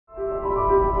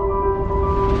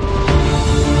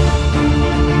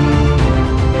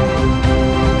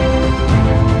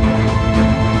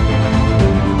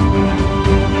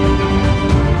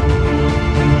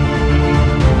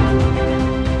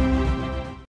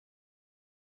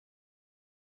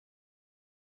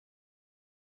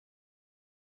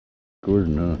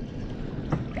Gordon,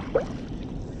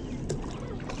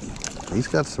 he's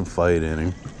got some fight in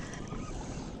him.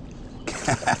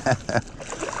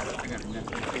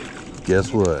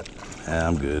 Guess what?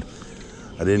 I'm good.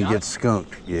 I didn't get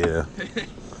skunked. Yeah.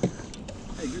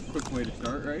 Hey, good quick way to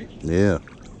start, right? Yeah.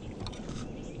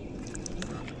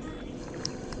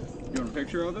 You want a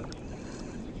picture of it?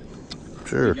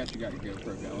 Sure. You got your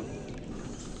GoPro going.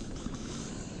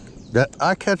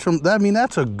 I catch him. I mean,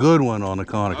 that's a good one on a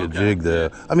Conica jig, though.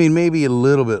 Yeah. I mean, maybe a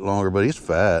little bit longer, but he's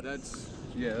fat. That's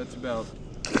about,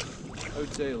 I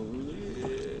would say,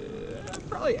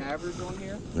 probably average on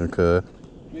here. Okay.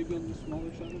 Maybe on the smaller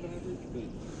side of average,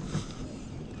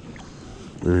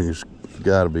 but There's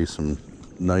got to be some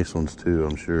nice ones too,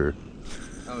 I'm sure.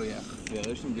 Oh yeah,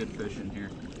 there's some good fish in here.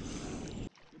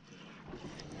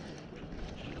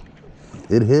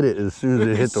 It hit it as soon as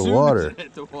it hit the water. As it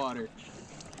hit the water.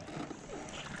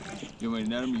 You want me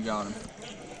to net him? You got him.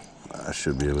 I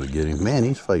should be able to get him. Man,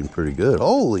 he's fighting pretty good.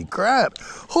 Holy crap.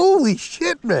 Holy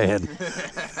shit, man.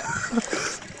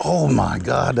 Oh my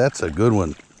God, that's a good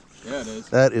one. Yeah, it is.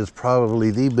 That is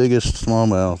probably the biggest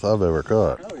smallmouth I've ever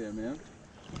caught. Oh yeah, man.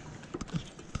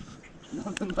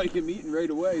 Nothing like him eating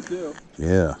right away, too.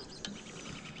 Yeah.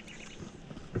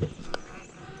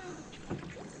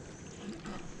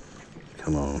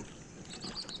 Come on.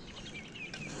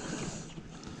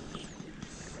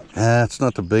 It's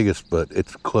not the biggest, but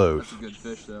it's close. That's a good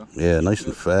fish, though. Yeah, nice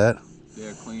and fat.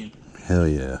 Yeah, clean. Hell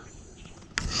yeah.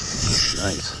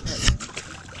 Nice.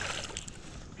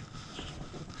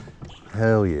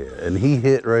 Hell yeah. And he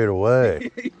hit right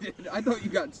away. He did. I thought you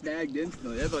got snagged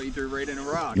instantly. I thought you threw right in a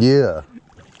rock. Yeah.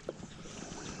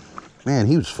 Man,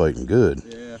 he was fighting good.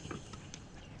 Yeah.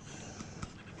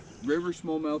 River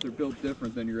smallmouth are built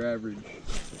different than your average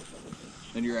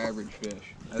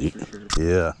fish. That's for sure.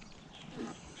 Yeah.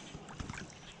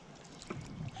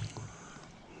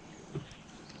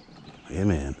 Yeah,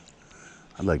 man.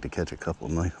 I'd like to catch a couple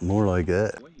more like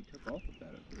that. The way he took off with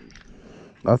that at first.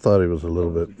 I thought it was a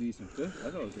little bit. A decent fish. I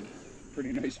thought it was a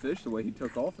pretty nice fish the way he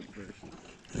took off at first.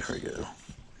 There we go.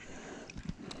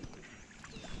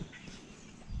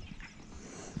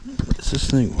 What is this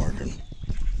thing working?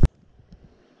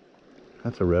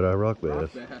 That's a red-eye rock bass.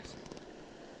 Rock bass.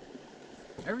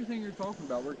 Everything you're talking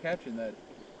about, we're catching that.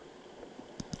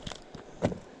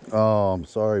 Oh, I'm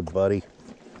sorry, buddy.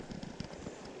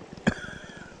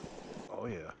 Oh,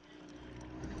 yeah.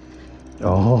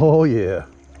 Oh, yeah.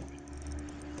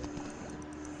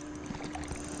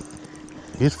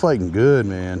 He's fighting good,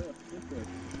 man.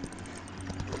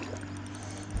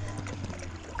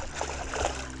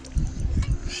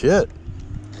 Shit.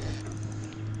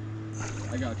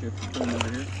 I got you. Pull him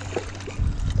over here.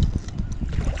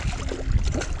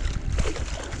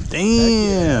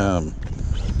 Damn.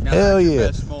 Now hell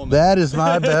yeah. That is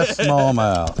my best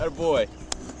smallmouth. Atta boy.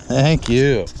 Thank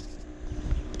you.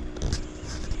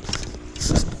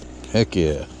 Heck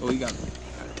yeah. Oh, you got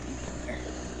there.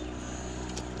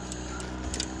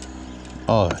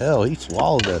 Oh, hell, he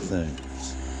swallowed that thing.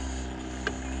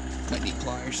 Might need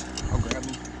pliers. I'll grab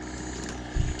them.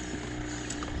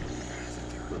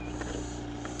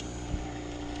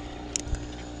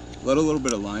 Let a little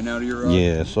bit of line out of your rod.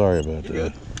 Yeah, sorry about that.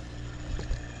 Good.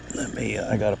 Let me,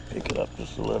 I gotta pick it up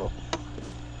just a little.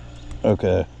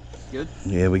 Okay. Good?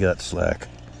 Yeah, we got slack.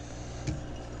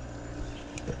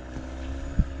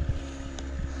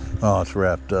 Oh, it's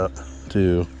wrapped up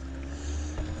too.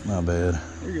 Not bad.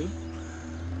 You're good.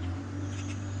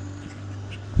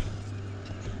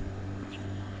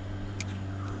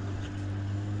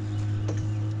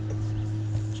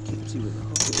 Can't see where the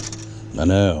hook is. I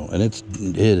know, and it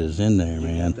is in there,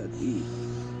 man. That deep.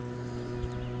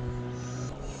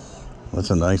 That's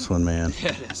a nice one, man. Yeah,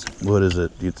 it is. What is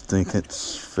it? Do you think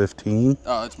it's 15?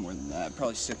 Oh, it's more than that.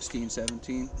 Probably 16,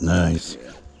 17. Nice.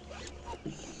 Yeah.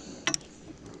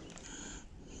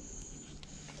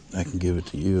 I can give it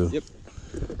to you. Yep.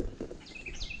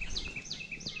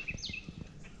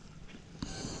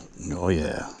 Oh,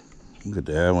 yeah. Look at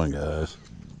that one, guys.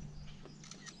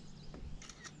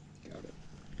 Got it.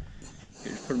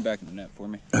 Here, just put him back in the net for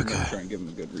me. Okay. I'm gonna try and give him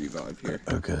a good revive here.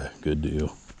 Okay, good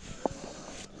deal.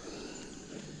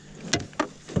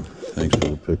 Thanks for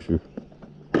the picture.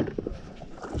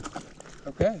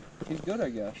 Okay, he's good, I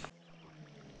guess.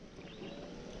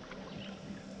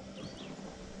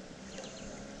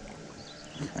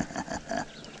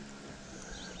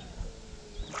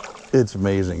 It's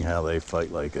amazing how they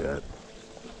fight like that,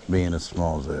 being as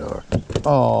small as they are.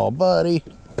 Oh, buddy.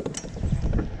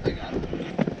 I got him.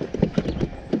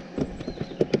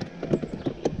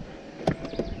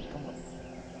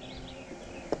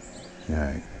 All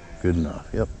right, good enough.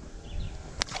 Yep.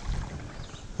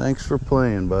 Thanks for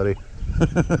playing, buddy.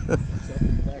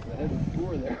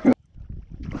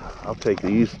 I'll take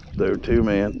these there too,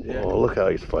 man. Yeah. Oh, look how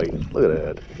he's fighting. Look at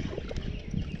that.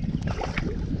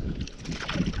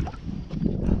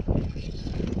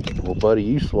 Well, buddy,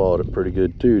 you swallowed it pretty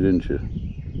good too, didn't you?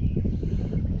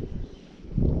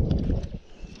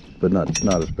 But not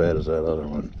as bad as that other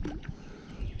one.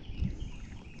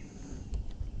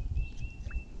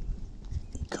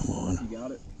 Come on. You got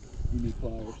it? You need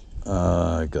pliers.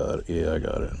 I got it. Yeah, I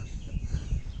got it.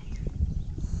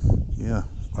 Yeah,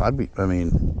 I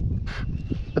mean,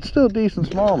 it's still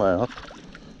decent smallmouth.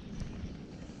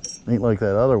 Ain't like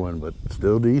that other one, but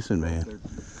still decent, man.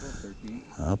 13.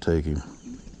 I'll take him.